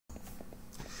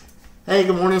Hey,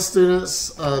 good morning,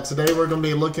 students. Today we're going to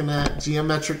be looking at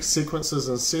geometric sequences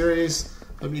and series.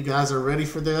 Hope you guys are ready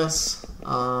for this.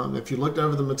 If you looked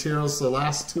over the materials the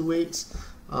last 2 weeks,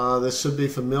 this should be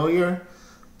familiar,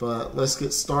 but let's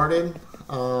get started.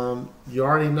 You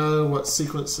already know what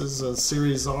sequences and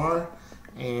series are,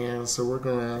 and so we're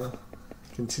going to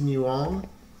continue on.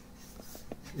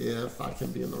 If I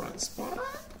can be in the right spot.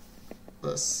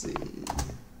 Let's see.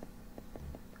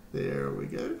 There we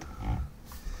go.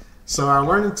 So our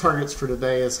learning targets for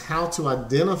today is how to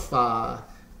identify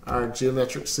our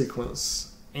geometric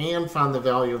sequence and find the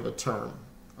value of a term.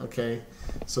 Okay,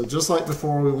 so just like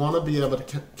before, we want to be able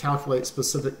to calculate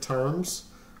specific terms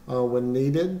when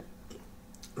needed.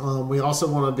 We also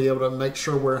want to be able to make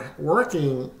sure we're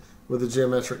working with a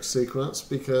geometric sequence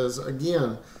because,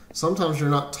 again, sometimes you're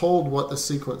not told what the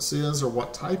sequence is or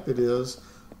what type it is,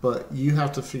 but you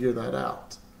have to figure that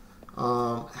out.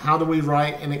 How do we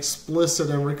write an explicit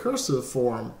and recursive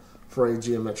form for a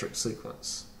geometric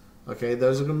sequence? Okay,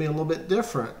 those are going to be a little bit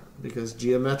different because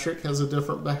geometric has a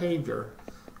different behavior.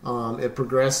 It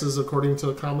progresses according to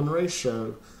a common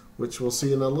ratio, which we'll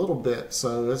see in a little bit.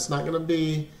 So it's not going to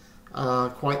be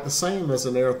quite the same as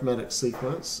an arithmetic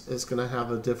sequence. It's going to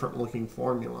have a different looking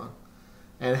formula.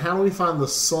 And how do we find the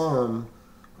sum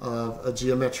of a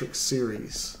geometric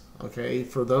series? Okay,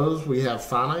 for those we have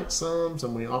finite sums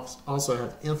and we also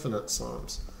have infinite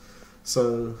sums.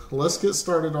 So let's get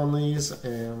started on these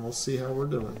and we'll see how we're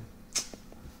doing.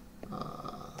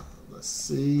 Let's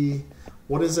see.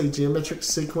 What is a geometric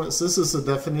sequence? This is the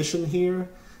definition here.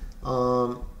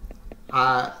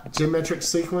 Geometric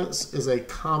sequence is a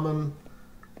common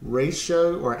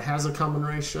ratio, or it has a common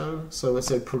ratio. So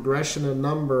it's a progression of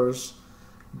numbers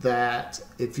that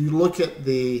if you look at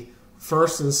the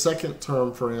first and second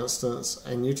term, for instance,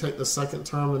 and you take the second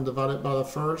term and divide it by the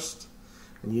first,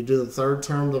 and you do the third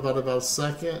term divided by the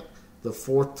second, the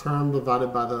fourth term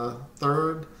divided by the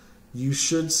third, you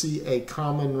should see a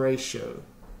common ratio.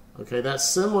 Okay, that's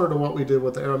similar to what we did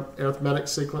with arithmetic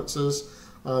sequences.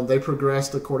 They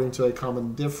progressed according to a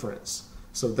common difference.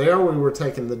 So there we were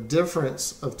taking the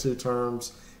difference of two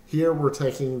terms. Here we're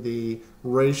taking the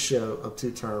ratio of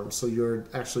two terms. So you're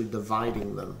actually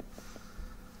dividing them.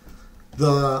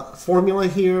 The formula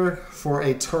here for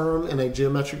a term in a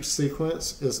geometric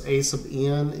sequence is a sub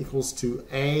n equals to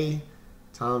a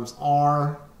times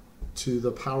r to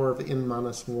the power of n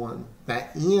minus 1.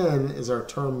 That n is our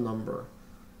term number.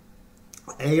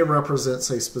 A represents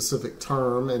a specific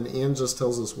term, and n just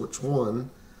tells us which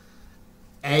one.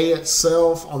 A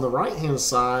itself on the right-hand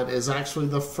side is actually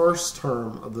the first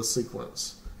term of the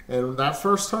sequence. And that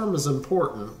first term is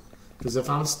important because if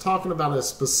I'm talking about a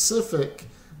specific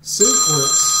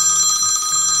sequence,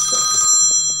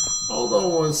 hold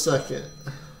on one second.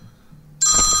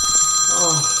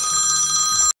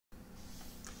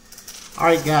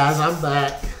 Alright guys, I'm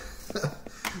back.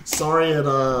 Sorry it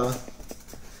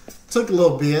took a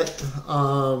little bit.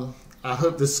 I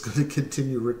hope this is going to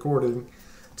continue recording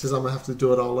because I'm going to have to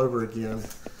do it all over again.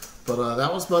 But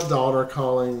that was my daughter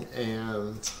calling,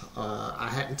 and I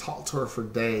hadn't talked to her for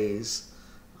days.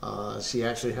 She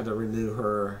actually had to renew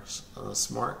her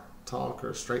Smart Talk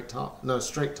or Straight Talk, no,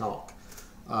 Straight Talk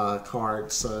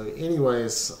card. So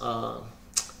anyways, I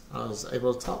was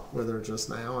able to talk with her just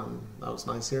now, and that was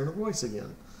nice hearing her voice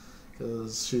again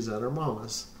because she's at her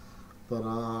mama's. But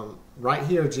right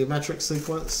here, geometric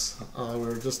sequence, we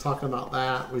were just talking about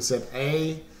that. We said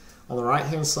A on the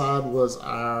right-hand side was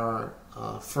our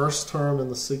first term in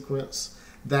the sequence.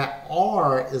 That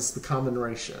R is the common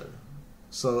ratio.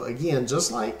 So again,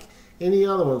 just like any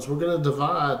other ones, we're going to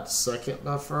divide second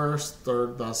by first,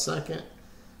 third by second,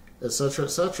 etc.,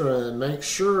 and make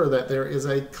sure that there is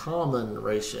a common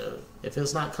ratio. If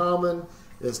it's not common,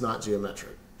 it's not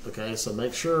geometric. Okay, so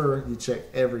make sure you check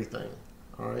everything.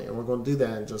 All right, and we're going to do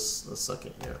that in just a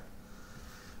second here.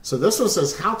 So this one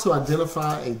says how to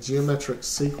identify a geometric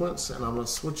sequence, and I'm going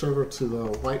to switch over to the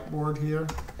whiteboard here.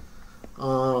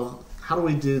 How do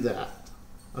we do that?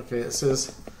 Okay, it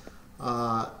says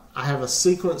I have a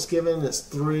sequence given. It's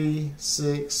 3,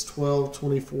 6, 12,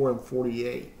 24, and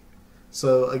 48.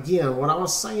 So again, what I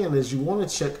was saying is you want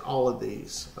to check all of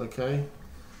these, okay?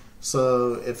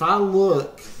 So if I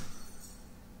look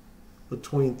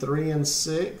between 3 and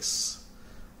 6,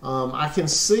 I can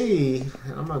see,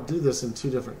 and I'm going to do this in two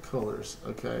different colors,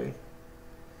 okay?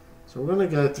 So we're going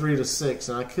to go 3 to 6,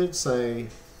 and I could say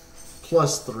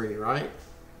plus 3, right?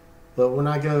 But when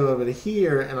I go over to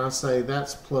here and I say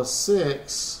that's plus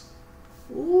 6,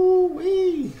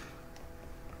 ooh-wee,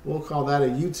 we'll call that a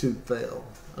YouTube fail,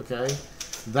 okay?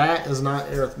 That is not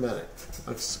arithmetic.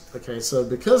 Okay, so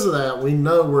because of that, we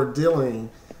know we're dealing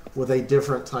with a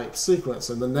different type sequence.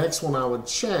 And the next one I would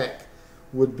check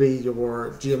would be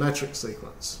your geometric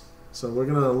sequence. So we're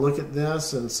going to look at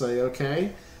this and say,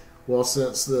 okay, well,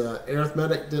 since the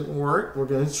arithmetic didn't work, we're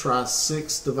going to try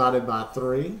 6 divided by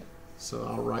 3. So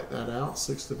I'll write that out,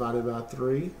 6 divided by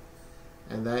 3,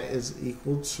 and that is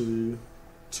equal to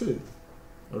 2.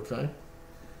 Okay?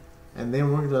 And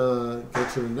then we're going to go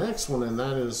to the next one, and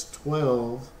that is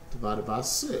 12 divided by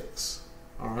 6.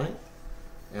 All right?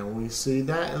 And we see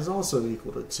that is also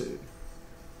equal to 2.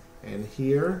 And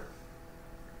here,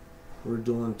 we're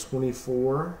doing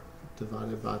 24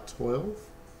 divided by 12.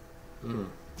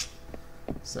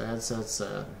 Sad, sad,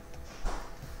 sad.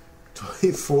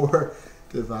 24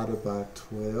 divided by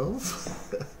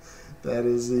 12. That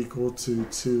is equal to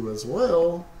 2 as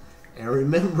well. And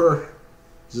remember,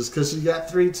 just because you got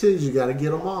 3 2s, you got to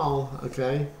get them all,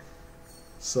 okay?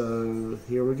 So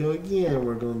here we go again.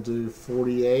 We're going to do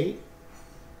 48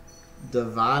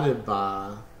 divided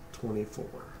by 24,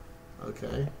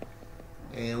 okay?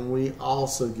 And we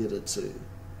also get a 2.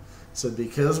 So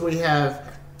because we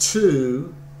have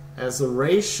 2 as the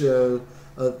ratio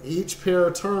of each pair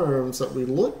of terms that we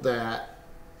looked at,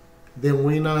 then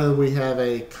we know we have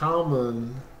a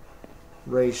common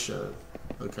ratio,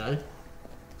 okay?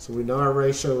 So we know our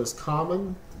ratio is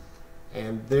common,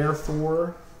 and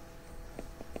therefore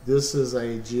this is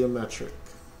a geometric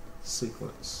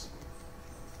sequence.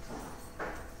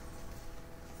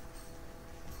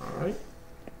 All right?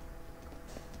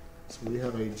 So we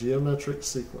have a geometric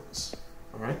sequence.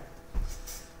 All right?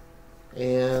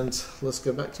 And let's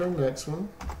go back to our next one.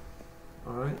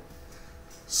 All right?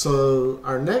 So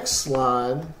our next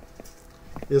slide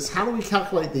is how do we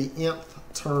calculate the nth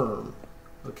term?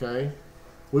 Okay?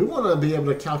 We want to be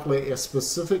able to calculate a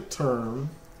specific term,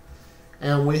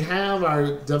 and we have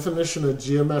our definition of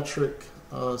geometric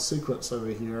sequence over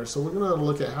here. So we're going to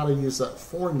look at how to use that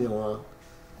formula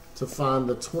to find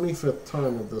the 25th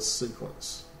term of this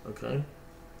sequence. Okay?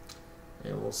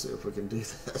 And we'll see if we can do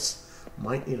this.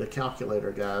 Might need a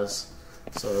calculator, guys.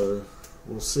 So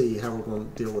we'll see how we're going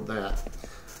to deal with that.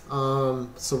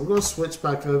 So we're going to switch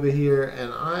back over here,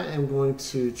 and I am going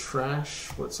to trash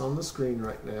what's on the screen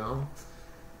right now.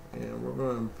 And we're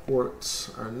going to import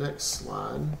our next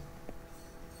slide.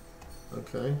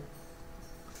 Okay.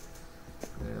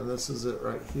 And this is it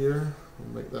right here.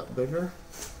 We'll make that bigger.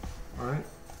 Alright.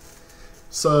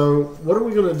 So what are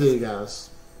we going to do, guys?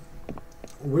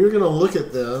 We're going to look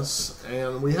at this,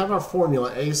 and we have our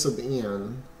formula A sub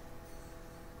n.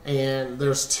 And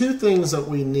there's two things that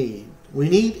we need. We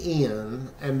need n,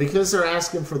 and because they're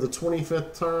asking for the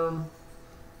 25th term,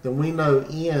 then we know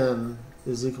n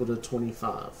is equal to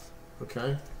 25.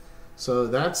 Okay? So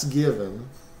that's given.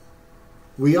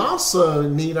 We also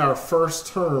need our first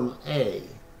term a.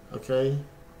 Okay?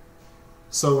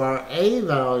 So our a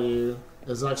value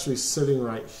is actually sitting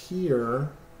right here.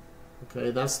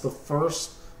 Okay? That's the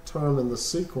first term in the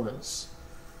sequence.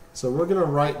 So we're going to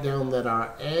write down that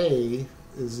our a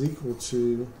is equal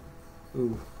to,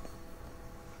 ooh,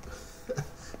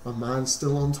 my mind's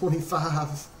still on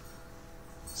 25.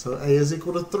 So a is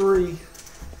equal to 3.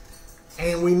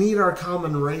 And we need our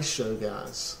common ratio,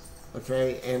 guys.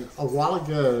 Okay, and a while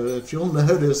ago, if you'll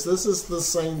notice, this is the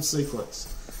same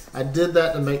sequence. I did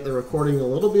that to make the recording a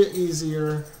little bit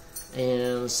easier,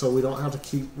 and so we don't have to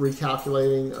keep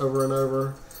recalculating over and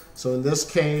over. So in this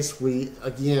case, we,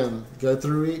 again, go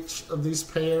through each of these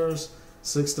pairs.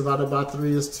 6 divided by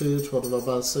 3 is 2, 12 divided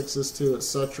by 6 is 2,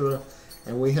 etc.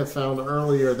 And we have found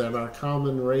earlier that our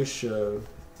common ratio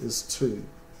is 2.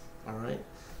 All right?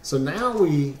 So now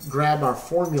we grab our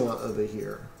formula over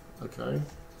here. Okay?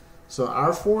 So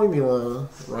our formula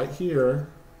right here,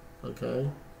 okay,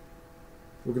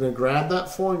 we're going to grab that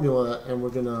formula and we're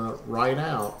going to write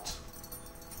out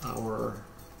our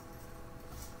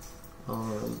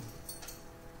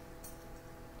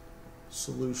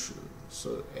solution.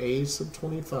 So a sub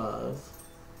 25.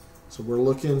 So we're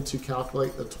looking to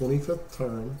calculate the 25th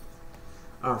term.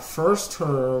 Our first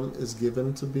term is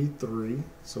given to be 3.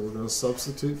 So we're going to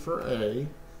substitute for a.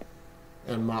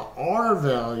 And my r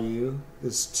value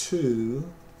is 2.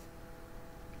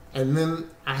 And then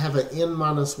I have an n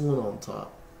minus 1 on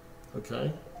top.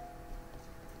 Okay?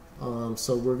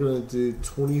 So we're going to do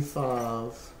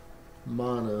 25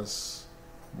 minus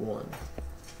 1.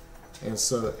 And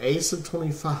so a sub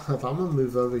 25, I'm going to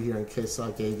move over here in case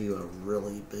I gave you a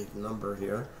really big number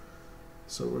here.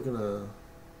 So we're going to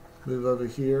move over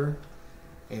here,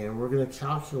 and we're going to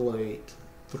calculate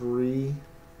 3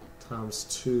 times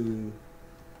 2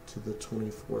 to the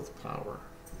 24th power.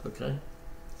 Okay?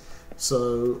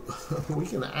 So we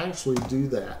can actually do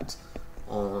that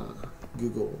on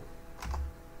Google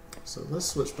So let's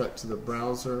switch back to the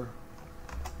browser.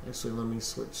 Actually, let me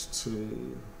switch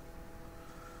to,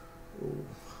 ooh,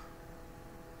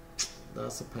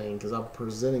 that's a pain because I'm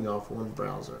presenting off one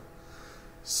browser.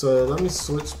 So let me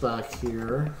switch back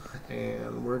here,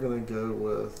 and we're going to go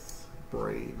with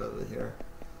Brave over here.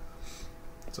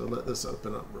 So let this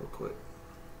open up real quick.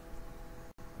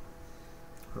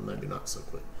 Or maybe not so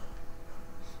quick.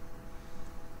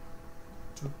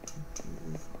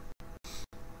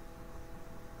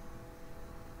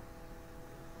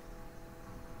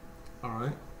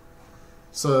 Alright.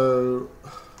 So,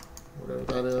 whatever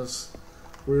that is,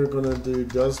 we're going to do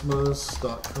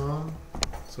desmos.com.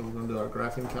 So we're going to do our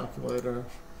graphing calculator.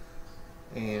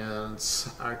 And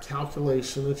our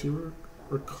calculation, if you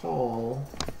recall,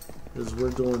 is we're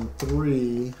doing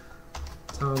 3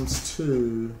 times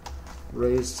 2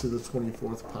 raised to the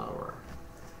 24th power.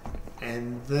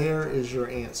 And there is your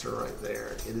answer right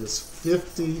there. It is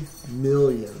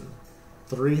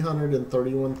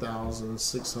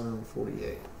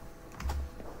 50,331,648.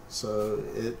 So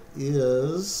it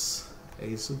is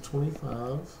a sub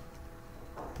 25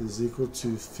 is equal to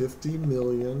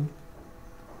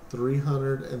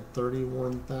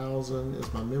 50,331,000.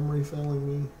 Is my memory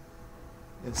failing me?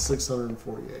 And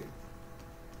 648.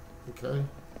 Okay.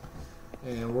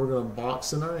 And we're going to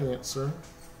box in our answer.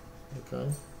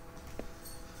 Okay.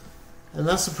 And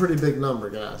that's a pretty big number,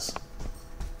 guys.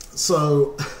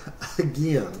 So,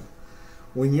 again,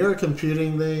 when you're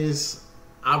computing these,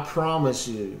 I promise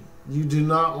you, you do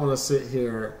not want to sit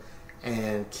here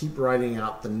and keep writing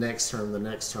out the next term, the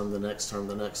next term, the next term,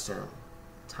 the next term.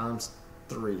 Times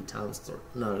 3, times 3.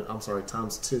 No, I'm sorry,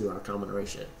 times 2, our common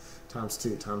ratio. Times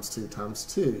 2, times 2, times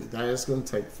 2. That is going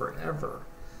to take forever.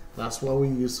 That's why we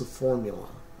use the formula.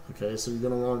 Okay, so you're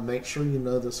going to want to make sure you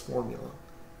know this formula.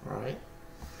 All right?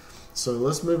 So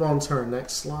let's move on to our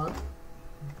next slide.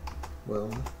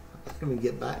 Well, let me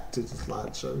get back to the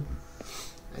slideshow.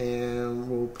 And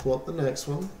we'll pull up the next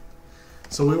one.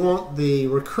 So we want the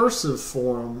recursive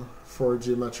form for a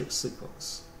geometric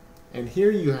sequence. And here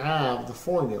you have the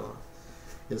formula.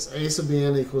 It's a sub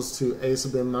n equals to a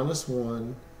sub n minus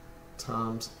 1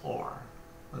 times r.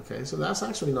 Okay, so that's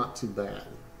actually not too bad.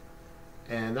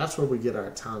 And that's where we get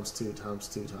our times 2, times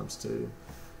 2, times 2.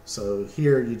 So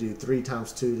here you do 3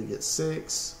 times 2 to get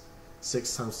 6,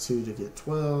 6 times 2 to get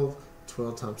 12,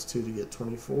 12 times 2 to get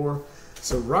 24.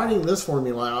 So writing this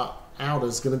formula out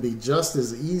is going to be just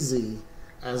as easy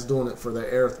as doing it for the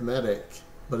arithmetic.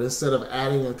 But instead of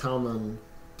adding a common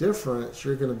difference,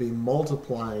 you're going to be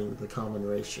multiplying the common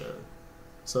ratio.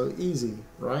 So easy,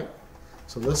 right?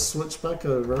 So let's switch back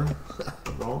over.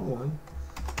 Wrong one.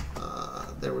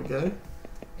 There we go.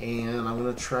 And I'm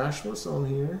going to trash what's on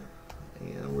here.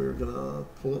 And we're going to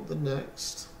pull up the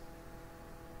next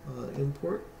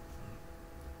import.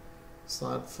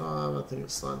 Slide 5, I think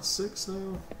it's slide 6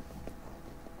 now.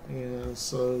 And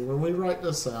so when we write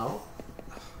this out,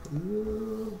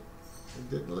 it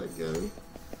didn't let go.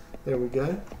 There we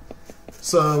go.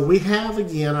 So we have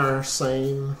again our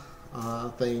same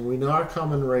thing. We know our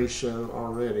common ratio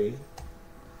already.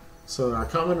 So our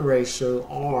common ratio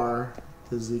R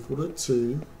is equal to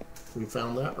 2. We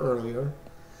found that earlier.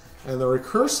 And the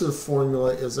recursive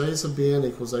formula is a sub n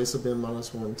equals a sub n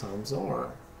minus 1 times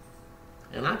r.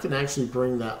 And I can actually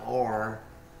bring that r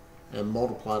and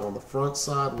multiply it on the front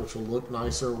side, which will look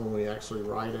nicer when we actually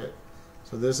write it.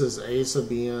 So this is a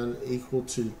sub n equal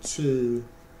to 2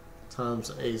 times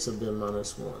a sub n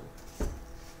minus 1.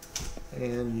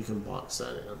 And you can box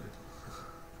that in.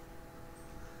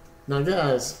 Now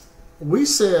guys, we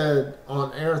said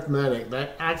on arithmetic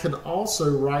that I could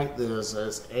also write this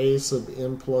as a sub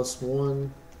n plus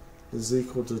 1 is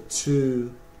equal to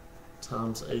 2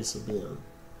 times a sub n.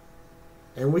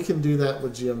 And we can do that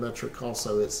with geometric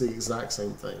also. It's the exact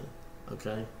same thing.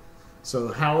 Okay? So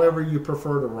however you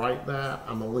prefer to write that,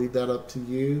 I'm going to leave that up to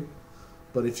you.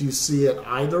 But if you see it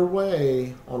either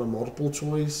way on a multiple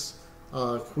choice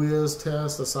quiz,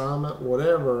 test, assignment,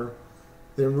 whatever,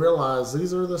 then realize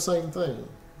these are the same thing.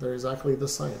 They're exactly the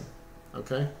same.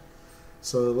 Okay?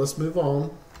 So let's move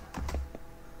on.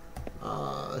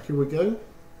 Here we go.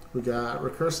 We got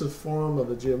recursive form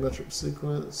of a geometric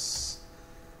sequence.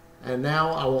 And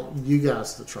now I want you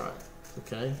guys to try it.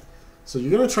 Okay? So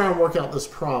you're going to try and work out this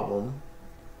problem.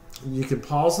 You can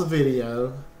pause the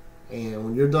video, and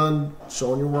when you're done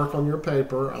showing your work on your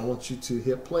paper, I want you to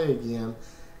hit play again,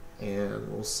 and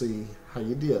we'll see how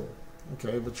you did.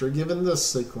 Okay? But you're given this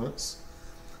sequence.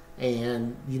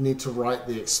 And you need to write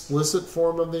the explicit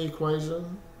form of the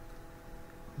equation,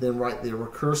 then write the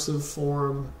recursive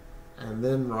form, and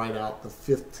then write out the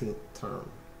 15th term.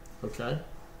 Okay?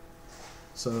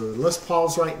 So let's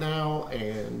pause right now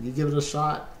and you give it a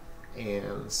shot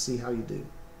and see how you do.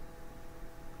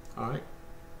 All right,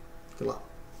 good luck.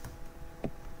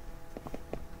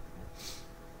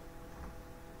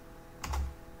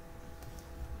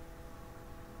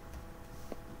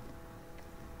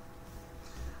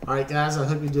 All right, guys, I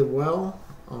hope you did well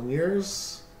on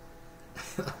yours.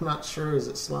 I'm not sure, is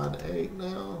it slide 8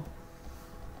 now?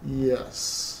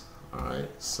 Yes. All right,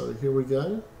 so here we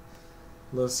go.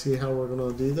 Let's see how we're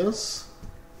going to do this.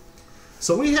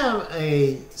 So we have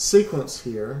a sequence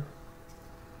here,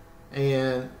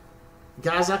 and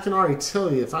guys, I can already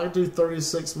tell you, if I do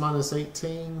 36 minus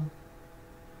 18,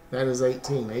 that is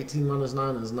 18. 18 minus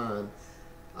 9 is 9.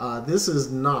 This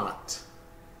is not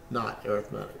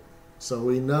arithmetic. So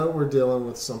we know we're dealing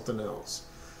with something else.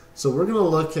 So we're going to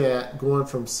look at going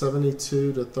from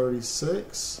 72 to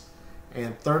 36.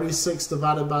 And 36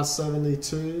 divided by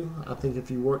 72, I think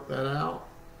if you work that out,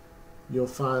 you'll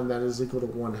find that is equal to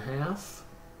 1/2.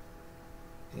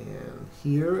 And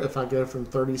here, if I go from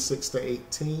 36 to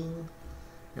 18,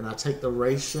 and I take the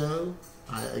ratio,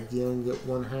 I again get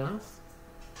 1/2.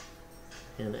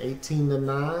 And 18 to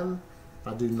 9, if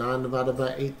I do 9 divided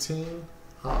by 18,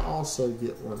 I also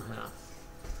get 1/2.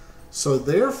 So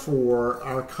therefore,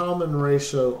 our common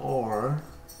ratio R,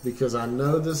 because I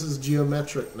know this is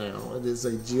geometric now, it is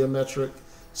a geometric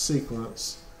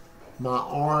sequence, my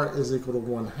R is equal to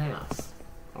 1/2.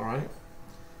 All right?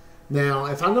 Now,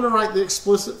 if I'm going to write the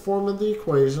explicit form of the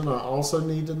equation, I also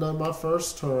need to know my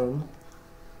first term,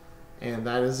 and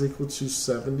that is equal to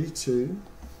 72.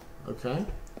 Okay?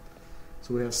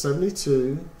 So we have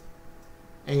 72.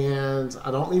 And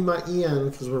I don't need my n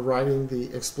because we're writing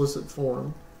the explicit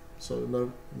form. So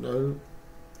no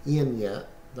n yet.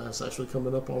 That's actually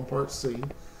coming up on part C.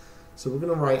 So we're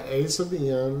going to write a sub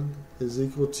n is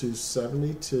equal to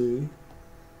 72.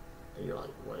 And you're like,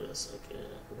 wait a second,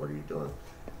 what are you doing?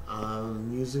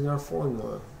 I'm using our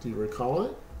formula. Do you recall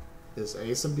it? Is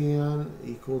a sub n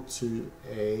equal to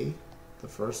a, the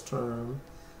first term,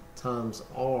 times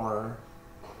r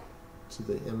to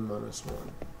the n minus 1.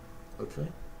 Okay?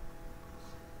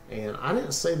 And I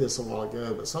didn't say this a while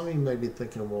ago, but some of you may be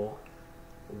thinking, well,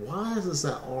 why does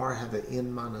that r have an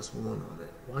n minus 1 on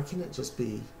it? Why can't it just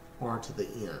be r to the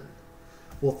n?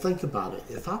 Well, think about it.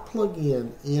 If I plug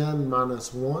in n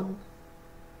minus 1,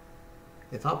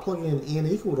 if I plug in n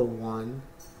equal to 1,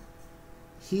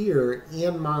 here,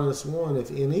 n minus 1,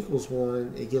 if n equals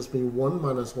 1, it gives me 1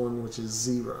 minus 1, which is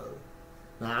 0.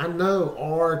 Now, I know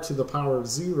r to the power of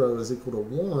 0 is equal to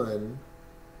 1,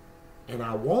 and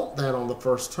I want that on the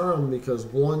first term because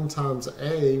 1 times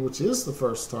a, which is the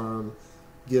first term,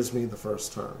 gives me the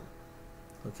first term.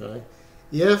 Okay?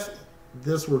 If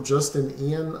this were just an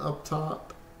n up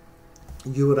top,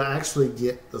 you would actually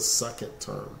get the second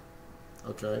term.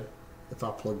 Okay? If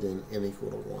I plugged in n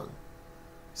equal to 1.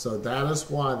 So that is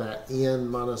why that n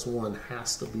minus 1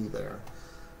 has to be there.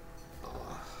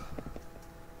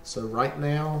 So right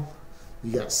now,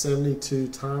 you got 72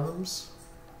 times.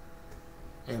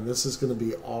 And this is going to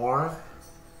be r,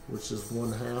 which is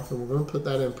 1/2. And we're going to put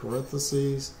that in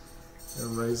parentheses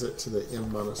and raise it to the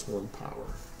n minus 1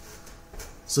 power.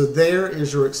 So there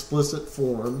is your explicit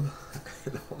form.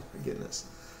 Oh my goodness.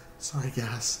 Sorry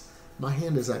guys. My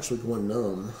hand is actually going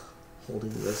numb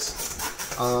holding this.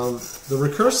 The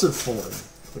recursive form.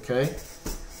 Okay.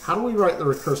 How do we write the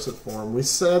recursive form? We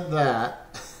said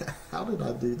that. How did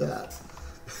I do that?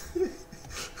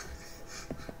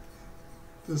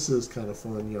 This is kind of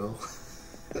fun, y'all.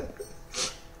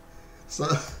 So,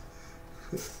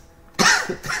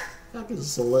 I can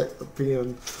select the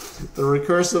pen. The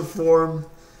recursive form,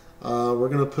 we're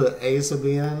going to put a sub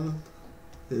n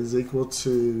is equal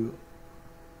to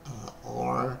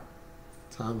r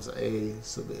times a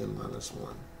sub n minus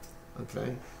 1.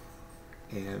 Okay?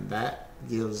 And that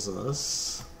gives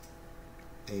us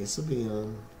a sub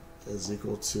n is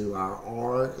equal to our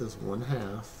r is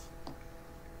 1/2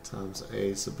 times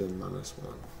a sub n minus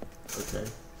 1. Okay?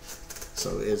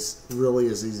 So it's really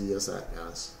as easy as that,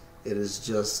 guys. It is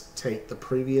just take the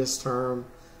previous term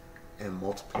and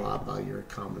multiply by your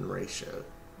common ratio.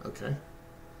 Okay?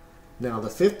 Now the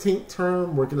 15th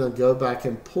term, we're going to go back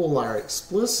and pull our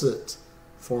explicit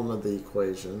form of the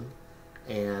equation.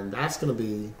 And that's going to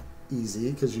be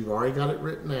easy because you've already got it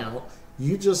written out.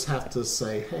 You just have to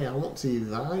say, hey, I want to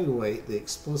evaluate the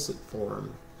explicit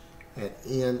form at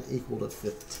n equal to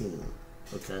 15.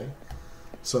 Okay?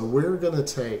 So we're going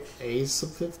to take a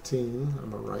sub 15, I'm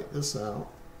going to write this out,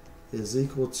 is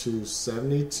equal to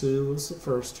 72 is the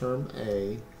first term,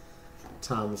 a,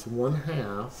 times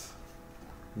 1/2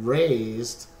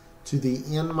 raised to the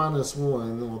n minus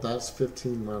 1, well that's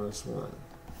 15 minus 1.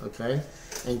 Okay,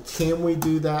 and can we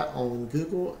do that on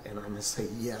Google? And I'm going to say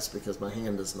yes because my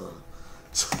hand is numb.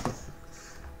 So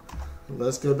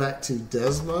let's go back to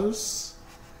Desmos,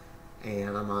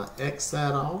 and I'm going to X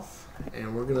that off,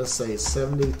 and we're going to say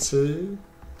 72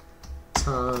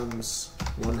 times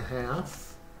 1/2.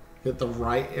 Hit the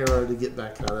right arrow to get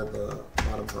back out of the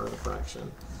bottom part of the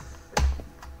fraction.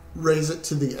 Raise it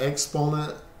to the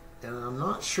exponent, and I'm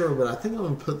not sure, but I think I'm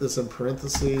going to put this in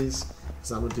parentheses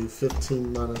because I'm going to do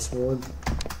 15 minus 1.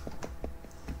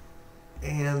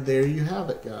 And there you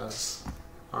have it, guys.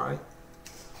 All right.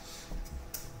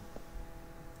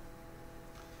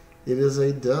 It is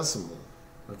a decimal.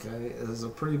 Okay, it is a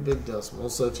pretty big decimal.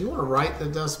 So if you want to write the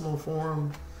decimal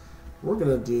form, we're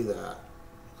going to do that.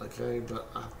 Okay, but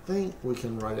I think we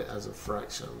can write it as a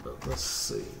fraction, but let's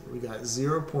see. We got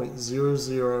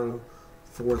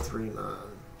 0.00439.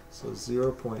 So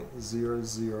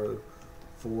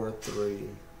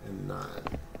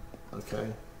 0.00439.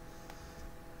 Okay,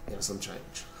 and some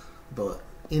change. But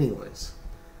anyways,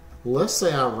 let's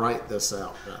say I write this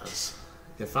out, guys.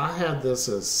 If I had this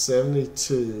as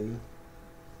 72,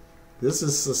 this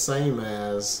is the same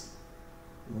as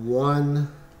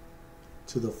 1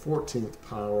 to the 14th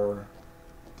power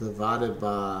divided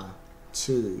by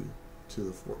 2 to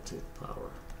the 14th power.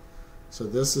 So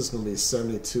this is going to be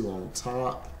 72 on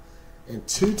top. And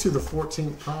 2 to the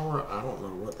 14th power, I don't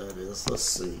know what that is. Let's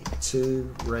see.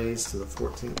 2 raised to the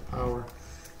 14th power.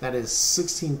 That is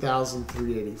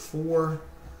 16,384.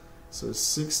 So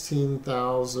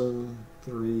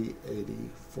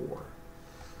 16,384.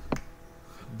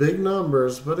 Big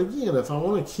numbers, but again, if I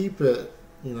want to keep it,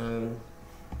 you know,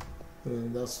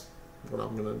 then that's what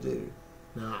I'm going to do.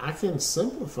 Now, I can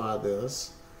simplify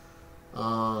this.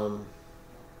 Not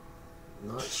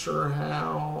sure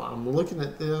how. I'm looking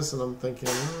at this and I'm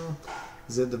thinking,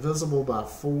 is it divisible by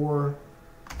 4?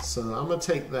 So I'm going to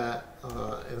take that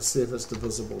and see if it's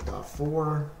divisible by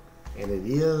 4. And it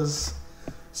is.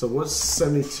 So what's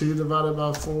 72 divided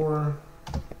by 4?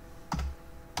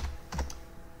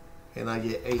 And I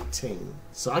get 18.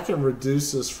 So I can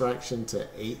reduce this fraction to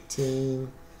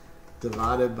 18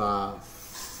 divided by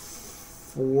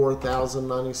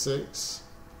 4,096.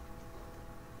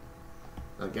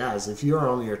 Now guys, if you're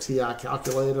on your TI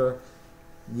calculator,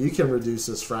 you can reduce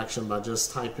this fraction by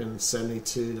just typing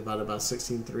 72 divided by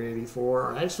 16,384,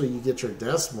 or actually you get your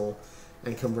decimal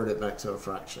and convert it back to a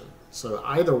fraction. So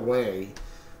either way,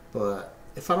 but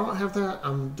if I don't have that,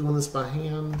 I'm doing this by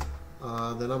hand,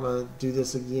 then I'm going to do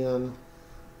this again.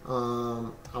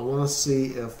 I want to see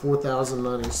if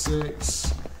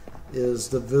 4,096 is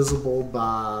divisible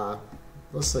by,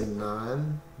 let's say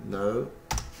 9, no,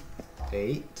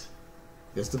 8.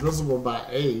 It's divisible by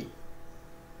 8.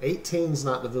 18 is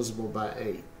not divisible by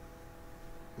 8.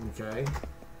 Okay,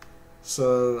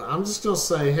 so I'm just going to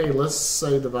say, hey, let's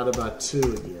say divided by 2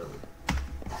 again.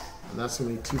 And that's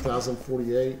going to be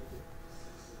 2,048.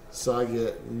 So I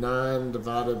get 9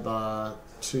 divided by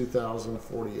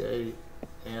 2,048.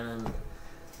 And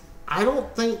I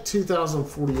don't think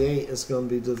 2,048 is going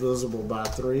to be divisible by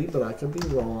 3, but I could be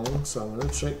wrong, so I'm going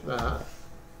to check that.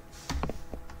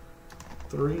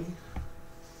 3,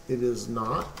 it is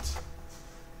not.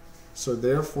 So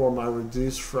therefore my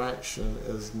reduced fraction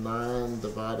is 9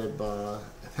 divided by,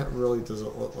 that really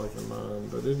doesn't look like a 9,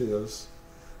 but it is.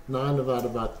 9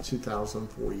 divided by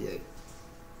 2,048.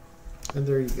 And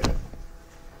there you go.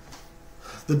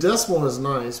 The decimal is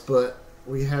nice, but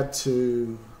we had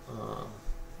to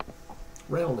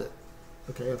round it.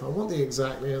 Okay, if I want the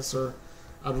exact answer,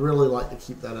 I'd really like to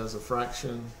keep that as a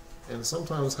fraction. And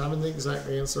sometimes having the exact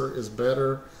answer is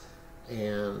better.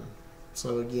 And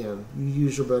so again, you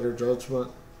use your better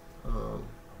judgment.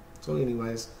 So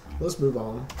anyways, let's move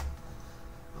on.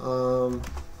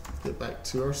 Get back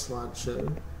to our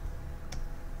slideshow.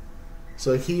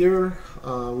 So here,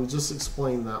 we just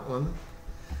explained that one.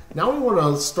 Now we want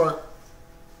to start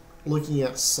looking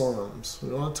at sums. We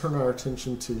want to turn our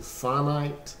attention to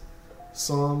finite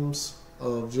sums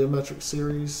of geometric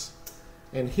series.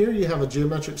 And here you have a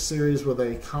geometric series with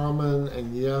a common,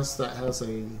 and yes, that has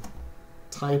a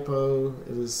typo.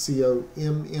 It is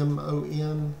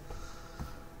COMMON.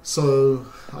 So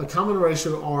a common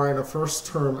ratio R and a first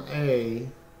term A.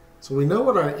 So we know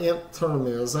what our nth term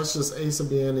is. That's just A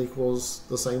sub n equals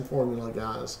the same formula,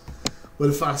 guys. But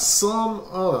if I sum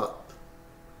up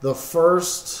the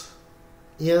first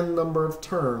n number of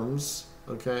terms,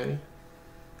 okay,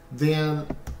 then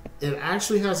it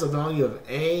actually has a value of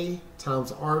A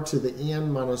times R to the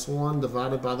n minus 1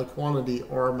 divided by the quantity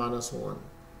R minus 1.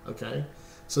 Okay,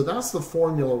 so that's the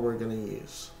formula we're going to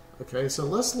use. Okay, so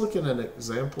let's look at an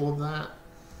example of that.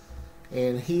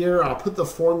 And here I'll put the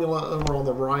formula over on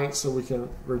the right so we can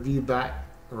review back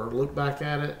or look back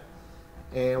at it.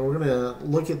 And we're going to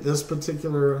look at this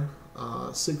particular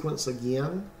sequence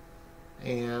again.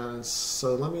 And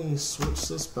so let me switch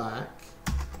this back.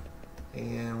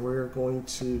 And we're going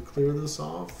to clear this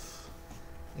off.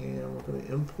 And we're going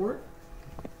to import.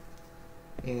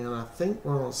 And I think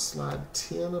we're on slide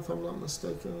 10 if I'm not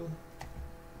mistaken.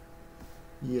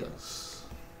 Yes.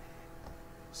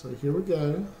 So here we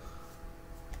go.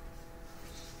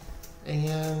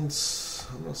 And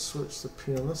I'm going to switch the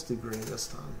pen. Let's do green this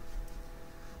time.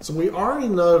 So we already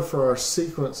know for our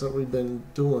sequence that we've been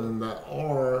doing that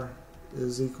R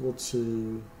is equal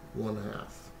to 1/2.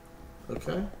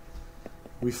 Okay?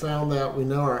 We found that we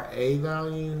know our A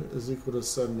value is equal to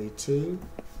 72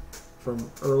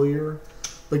 from earlier.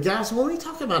 But guys, when we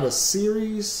talk about a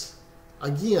series,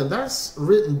 again, that's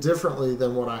written differently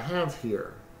than what I have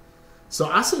here. So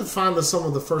I said find the sum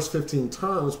of the first 15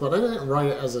 terms, but I didn't write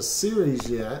it as a series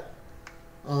yet.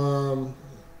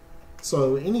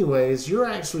 So anyways, you're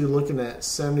actually looking at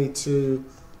 72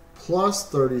 plus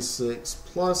 36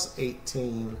 plus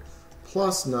 18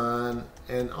 plus 9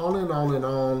 and on and on and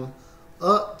on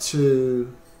up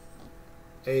to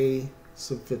A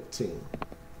sub 15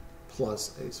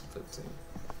 plus A sub 15.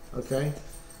 Okay?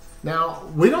 Now,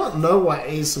 we don't know what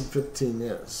A sub 15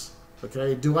 is.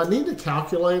 Okay? Do I need to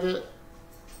calculate it?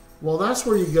 Well, that's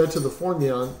where you go to the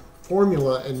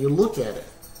formula and you look at it.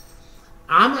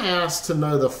 I'm asked to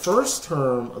know the first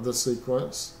term of the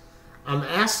sequence. I'm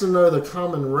asked to know the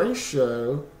common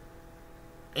ratio.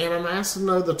 And I'm asked to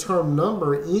know the term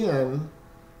number n.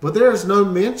 But there is no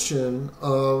mention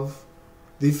of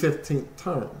the 15th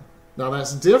term. Now,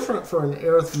 that's different for an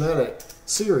arithmetic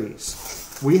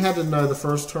series. We had to know the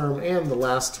first term and the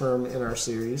last term in our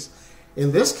series.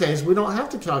 In this case, we don't have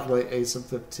to calculate A sub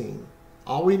 15.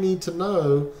 All we need to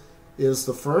know is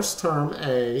the first term,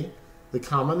 A, the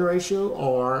common ratio,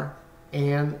 R,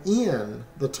 and N,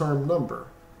 the term number.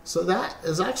 So that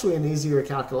is actually an easier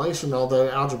calculation, although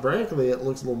algebraically it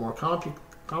looks a little more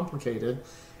complicated.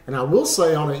 And I will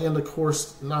say on an end of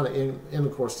course, not an end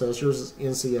of course test, yours is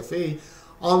NCFE.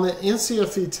 On the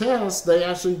NCFE test, they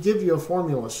actually give you a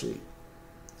formula sheet.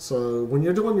 So when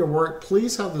you're doing your work,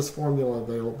 please have this formula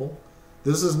available.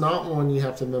 This is not one you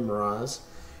have to memorize.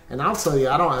 And I'll tell you,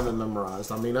 I don't have it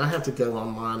memorized. I mean, I have to go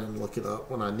online and look it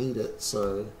up when I need it.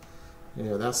 So, you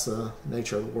know, that's the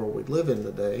nature of the world we live in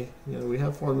today. You know, we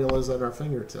have formulas at our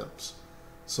fingertips.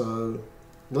 So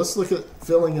let's look at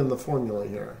filling in the formula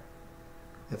here.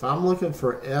 If I'm looking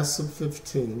for S of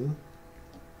 15,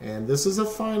 and this is a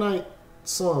finite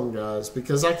sum, guys,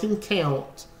 because I can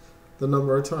count the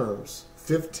number of terms.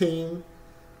 15,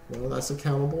 well, that's a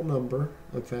countable number,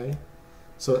 okay?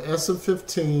 So S of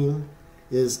 15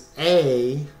 is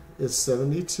A is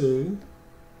 72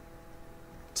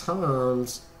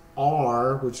 times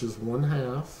R, which is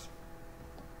 1/2,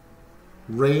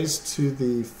 raised to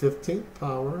the 15th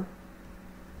power.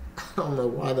 I don't know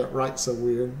why that writes so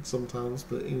weird sometimes,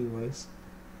 but anyways.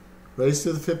 Raised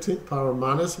to the 15th power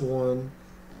minus 1,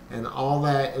 and all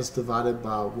that is divided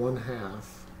by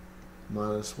 1/2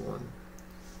 minus 1.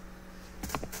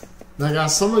 Now,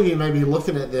 guys, some of you may be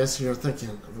looking at this and you're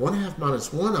thinking, 1/2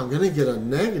 minus 1, I'm going to get a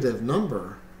negative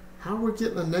number. How are we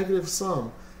getting a negative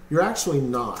sum? You're actually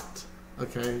not,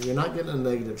 okay? You're not getting a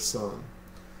negative sum.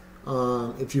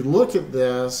 If you look at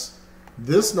this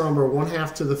number,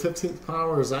 1/2 to the 15th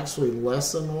power, is actually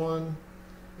less than 1,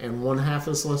 and 1/2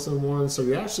 is less than 1, so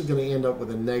you're actually going to end up with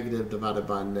a negative divided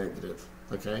by a negative,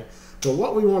 okay? But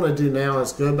what we want to do now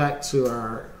is go back to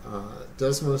our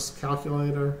Desmos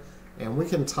calculator, and we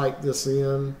can type this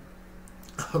in.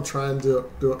 I'll try and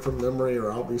do it from memory,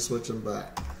 or I'll be switching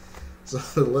back. So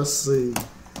let's see.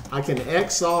 I can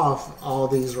X off all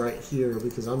these right here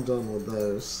because I'm done with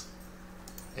those.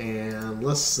 And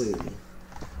let's see.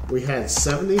 We had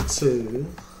 72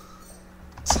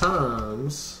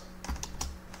 times,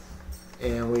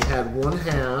 and we had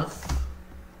 1/2.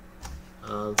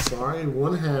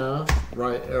 1/2,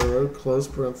 right arrow, close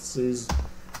parentheses,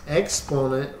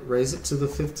 exponent, raise it to the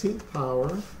 15th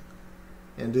power,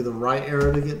 and do the right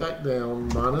arrow to get back down,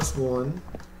 minus 1,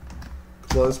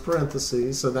 close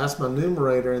parentheses, so that's my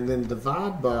numerator, and then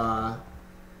divide by,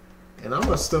 and I'm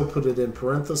going to still put it in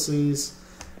parentheses.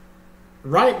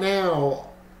 Right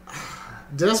now,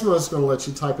 Desmos is going to let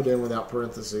you type it in without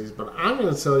parentheses, but I'm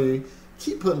going to tell you,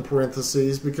 keep putting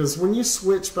parentheses, because when you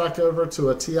switch back over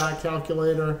to a TI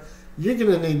calculator, you're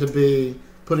going to need to be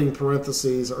putting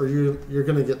parentheses, or you're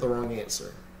going to get the wrong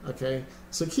answer. Okay,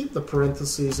 so keep the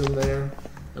parentheses in there,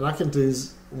 and I can do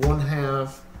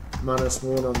 1/2 minus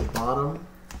 1 on the bottom.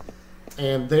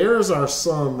 And there's our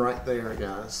sum right there,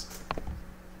 guys.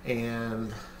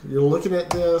 And you're looking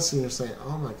at this and you're saying,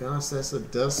 oh my gosh, that's a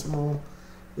decimal.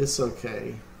 It's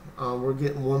okay. We're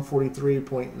getting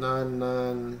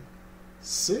 143.996.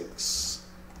 So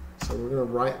we're going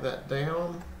to write that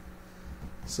down.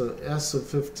 So S of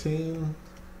 15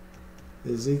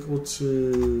 is equal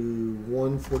to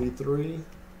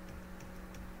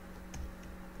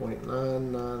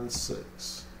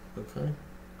 143.996. Okay.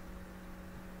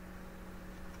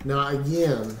 Now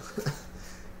again,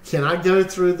 can I go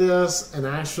through this and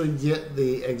actually get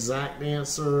the exact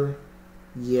answer?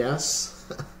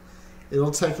 Yes.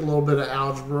 It'll take a little bit of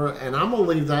algebra, and I'm going to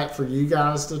leave that for you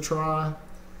guys to try.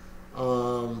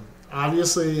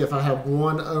 Obviously, if I have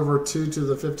 1 over 2 to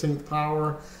the 15th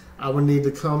power, I would need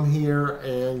to come here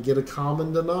and get a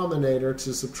common denominator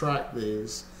to subtract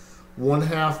these.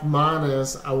 1/2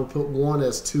 minus, I would put 1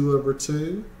 as 2 over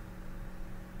 2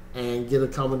 and get a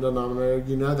common denominator.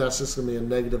 You know that's just going to be a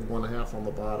negative 1/2 on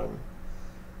the bottom.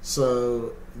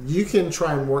 So you can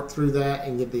try and work through that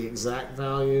and get the exact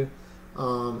value.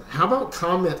 How about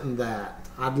commenting that?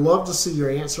 I'd love to see your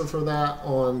answer for that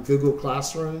on Google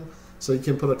Classroom. So you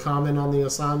can put a comment on the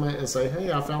assignment and say,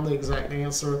 hey, I found the exact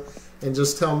answer, and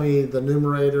just tell me the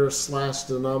numerator /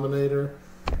 denominator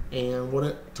and what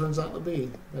it turns out to be.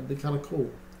 That'd be kind of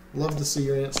cool. Love to see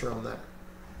your answer on that.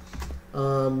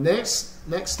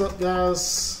 Next up,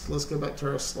 guys, let's go back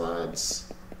to our slides.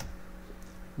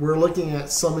 We're looking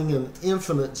at summing an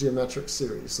infinite geometric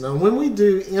series. Now, when we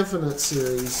do infinite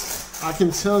series, I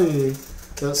can tell you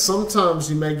that sometimes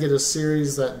you may get a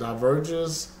series that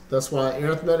diverges. That's why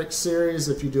arithmetic series,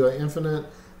 if you do an infinite,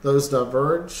 those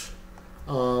diverge.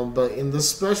 But in this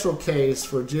special case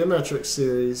for geometric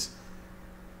series,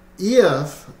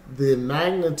 if the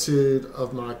magnitude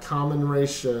of my common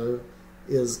ratio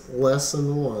is less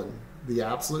than 1, the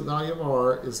absolute value of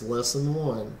r is less than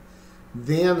 1,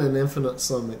 then an infinite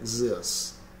sum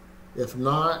exists. If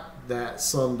not, that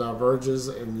sum diverges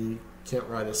and you can't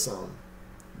write a sum.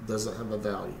 It doesn't have a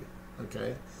value.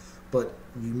 Okay? But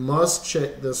you must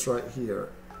check this right here.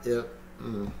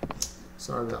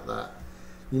 Sorry about that.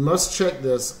 You must check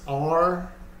this.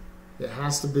 R, it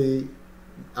has to be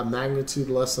a magnitude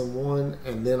less than 1,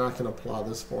 and then I can apply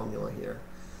this formula here.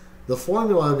 The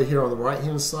formula over here on the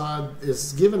right-hand side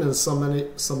is given in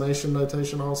summation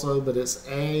notation also, but it's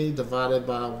A divided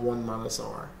by 1 minus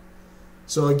R.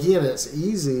 So again, it's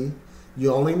easy.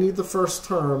 You only need the first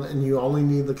term, and you only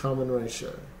need the common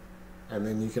ratio. And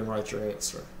then you can write your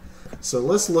answer. So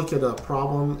let's look at a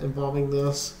problem involving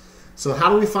this. So how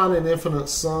do we find an infinite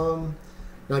sum?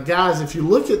 Now guys, if you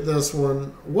look at this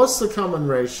one, what's the common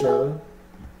ratio?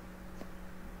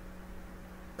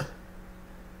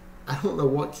 I don't know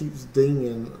what keeps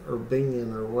dinging or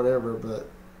binging or whatever, but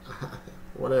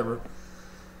whatever.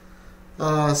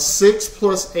 6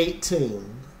 plus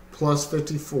 18 plus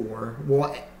 54.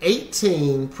 Well,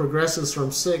 18 progresses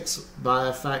from 6 by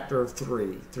a factor of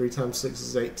 3. 3 times 6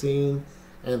 is 18.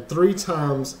 And 3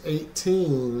 times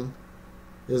 18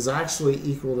 is actually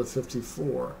equal to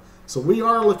 54. So we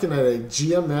are looking at a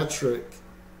geometric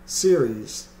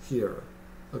series here,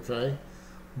 okay?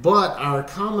 But our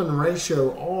common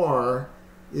ratio r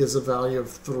is a value of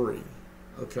 3,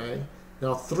 okay?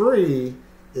 Now 3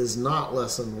 is not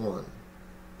less than 1.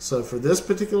 So for this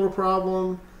particular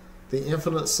problem, the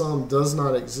infinite sum does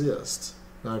not exist.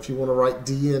 Now if you want to write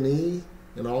D and E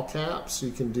in all caps,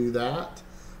 you can do that.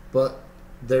 But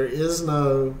there is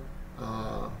no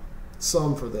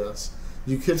sum for this.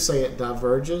 You could say it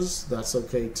diverges. That's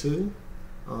okay too.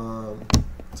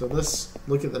 So let's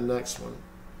look at the next one.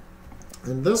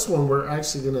 And this one, we're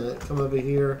actually going to come over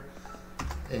here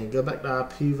and go back to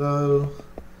IPvo,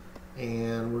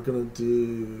 and we're going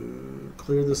to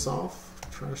clear this off,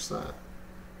 trash that,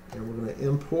 and we're going to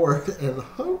import and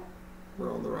hope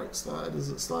we're on the right slide. Is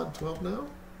it slide 12 now?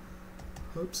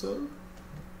 Hope so.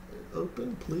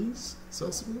 Open, please,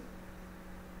 Sesame.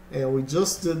 And we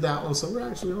just did that one, so we're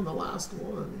actually on the last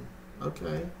one.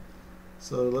 Okay,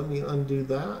 so let me undo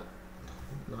that.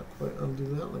 Not quite undo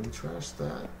that. Let me trash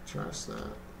that. Trash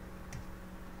that.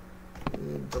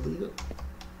 And delete it.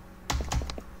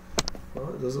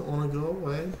 Well, it doesn't want to go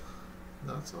away.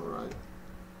 That's all right.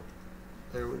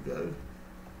 There we go.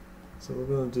 So we're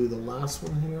going to do the last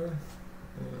one here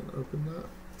and open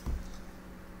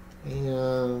that.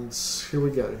 And here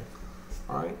we go.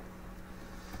 All right.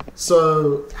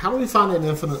 So how do we find an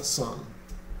infinite sum?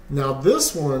 Now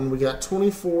this one, we got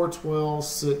 24, 12,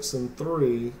 6, and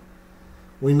 3.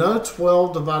 We know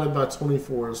 12 divided by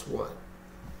 24 is what?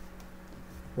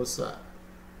 What's that?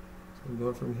 So I'm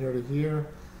going from here to here.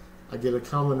 I get a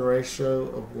common ratio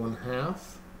of 1/2.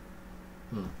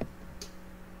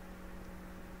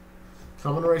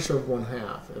 Common ratio of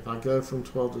 1/2. If I go from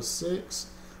 12 to 6,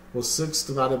 well, 6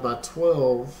 divided by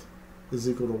 12 is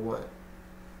equal to what?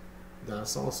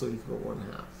 That's also equal to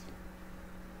 1/2.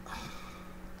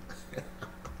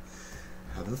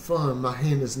 Having fun. My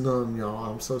hand is numb,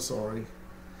 y'all. I'm so sorry.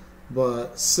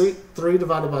 But 3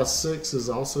 divided by 6 is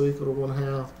also equal to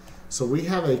 1/2. So we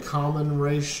have a common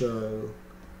ratio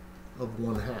of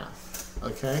 1/2.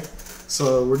 Okay?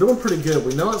 So we're doing pretty good.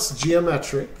 We know it's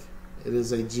geometric. It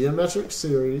is a geometric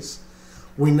series.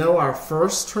 We know our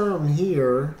first term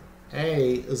here,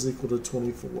 A, is equal to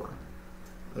 24.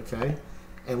 Okay?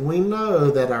 And we know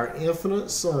that our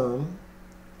infinite sum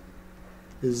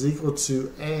is equal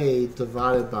to A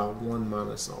divided by 1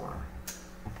 minus R.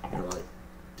 You're like,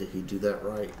 did he do that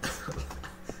right?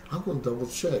 I'm going to double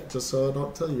check just so I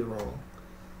don't tell you wrong.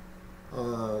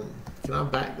 Can I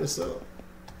back this up?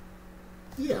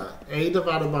 Yeah, A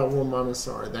divided by 1 minus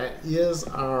R. That is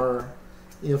our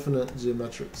infinite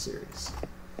geometric series.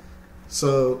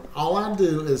 So all I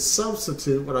do is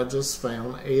substitute what I just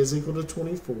found. A is equal to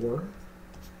 24.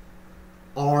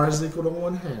 R is equal to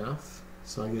 1/2.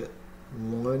 So I get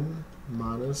 1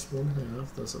 minus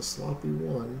 1/2. That's a sloppy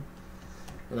 1.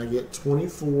 And I get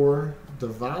 24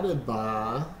 divided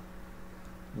by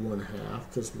 1/2,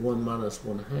 because 1 minus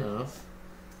 1/2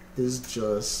 is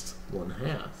just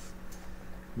 1/2.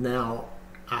 Now,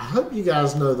 I hope you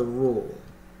guys know the rule.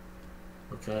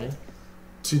 Okay?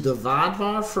 To divide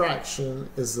by a fraction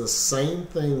is the same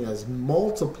thing as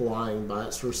multiplying by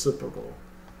its reciprocal.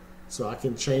 So I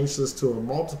can change this to a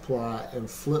multiply and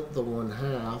flip the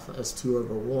 1/2 as 2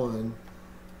 over 1.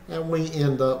 And we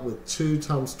end up with 2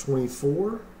 times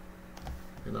 24.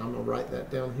 And I'm going to write that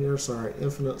down here. So our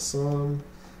infinite sum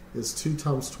is 2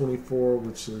 times 24,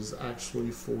 which is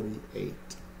actually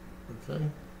 48.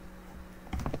 Okay?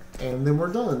 And then we're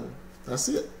done. That's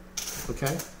it.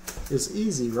 Okay? It's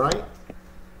easy, right?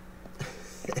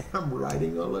 I'm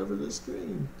writing all over the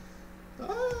screen.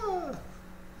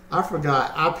 I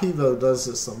forgot. IPvo does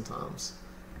this sometimes.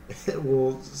 It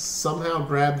will somehow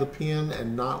grab the pen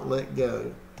and not let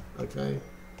go. Okay?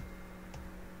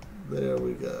 There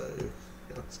we go.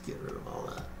 Let's get rid of all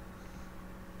that.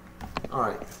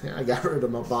 Alright, I got rid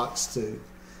of my box too.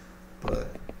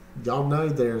 But y'all know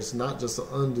there's not just an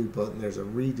undo button, there's a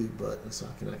redo button, so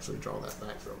I can actually draw that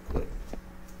back real quick.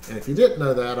 And if you didn't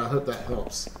know that, I hope that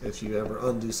helps. If you ever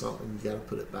undo something, you got to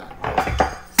put it back.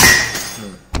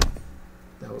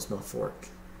 That was my fork.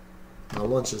 My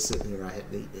lunch is sitting here. I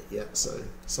hadn't eaten it yet, so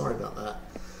sorry about that.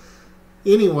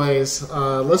 Anyways,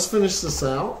 let's finish this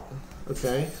out.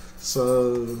 Okay,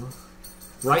 so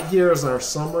right here is our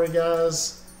summary,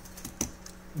 guys.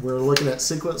 We're looking at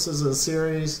sequences and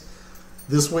series.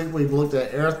 This week we've looked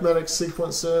at arithmetic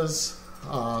sequences.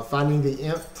 Finding the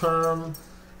nth term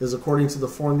is according to the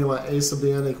formula a sub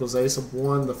n equals a sub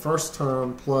 1, the first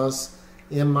term, plus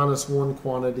n minus 1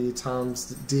 quantity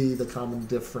times d, the common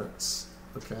difference.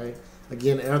 Okay?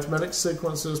 Again, arithmetic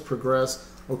sequences progress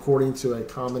according to a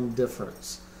common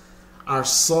difference. Our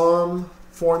sum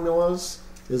formulas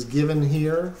is given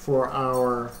here for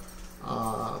our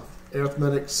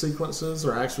arithmetic sequences,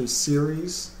 or actually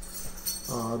series.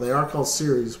 They are called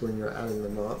series when you're adding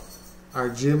them up. Our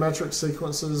geometric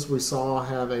sequences we saw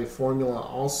have a formula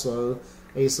also.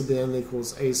 A sub n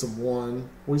equals a sub 1.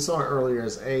 We saw it earlier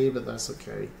as a, but that's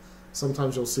okay.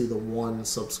 Sometimes you'll see the 1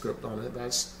 subscript on it.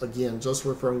 That's, again, just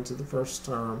referring to the first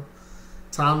term.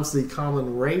 Times the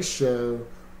common ratio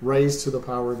raised to the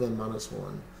power of n minus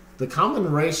 1. The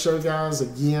common ratio, guys,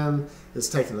 again, is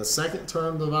taking the second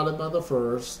term divided by the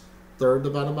first, third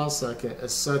divided by second,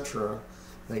 etc.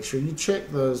 Make sure you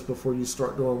check those before you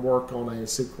start doing work on a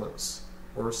sequence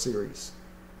or a series.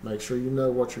 Make sure you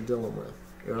know what you're dealing with,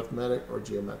 arithmetic or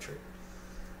geometric.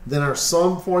 Then our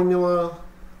sum formula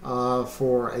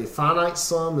for a finite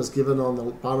sum is given on the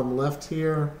bottom left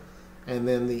here. And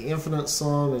then the infinite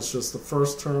sum is just the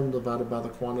first term divided by the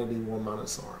quantity 1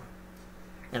 minus r.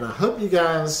 And I hope you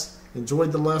guys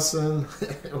enjoyed the lesson.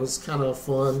 It was kind of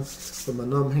fun with my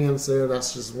numb hands there.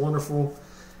 That's just wonderful.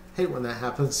 Hate when that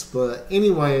happens. But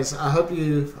anyways, I hope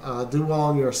you do well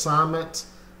on your assignment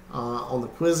on the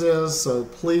quizzes. So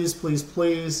please, please,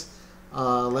 please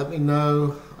let me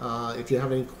know if you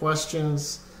have any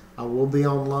questions. I will be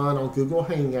online on Google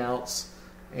Hangouts,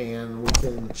 and we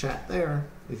can chat there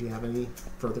if you have any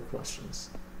further questions.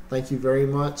 Thank you very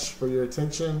much for your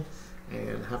attention,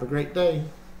 and have a great day.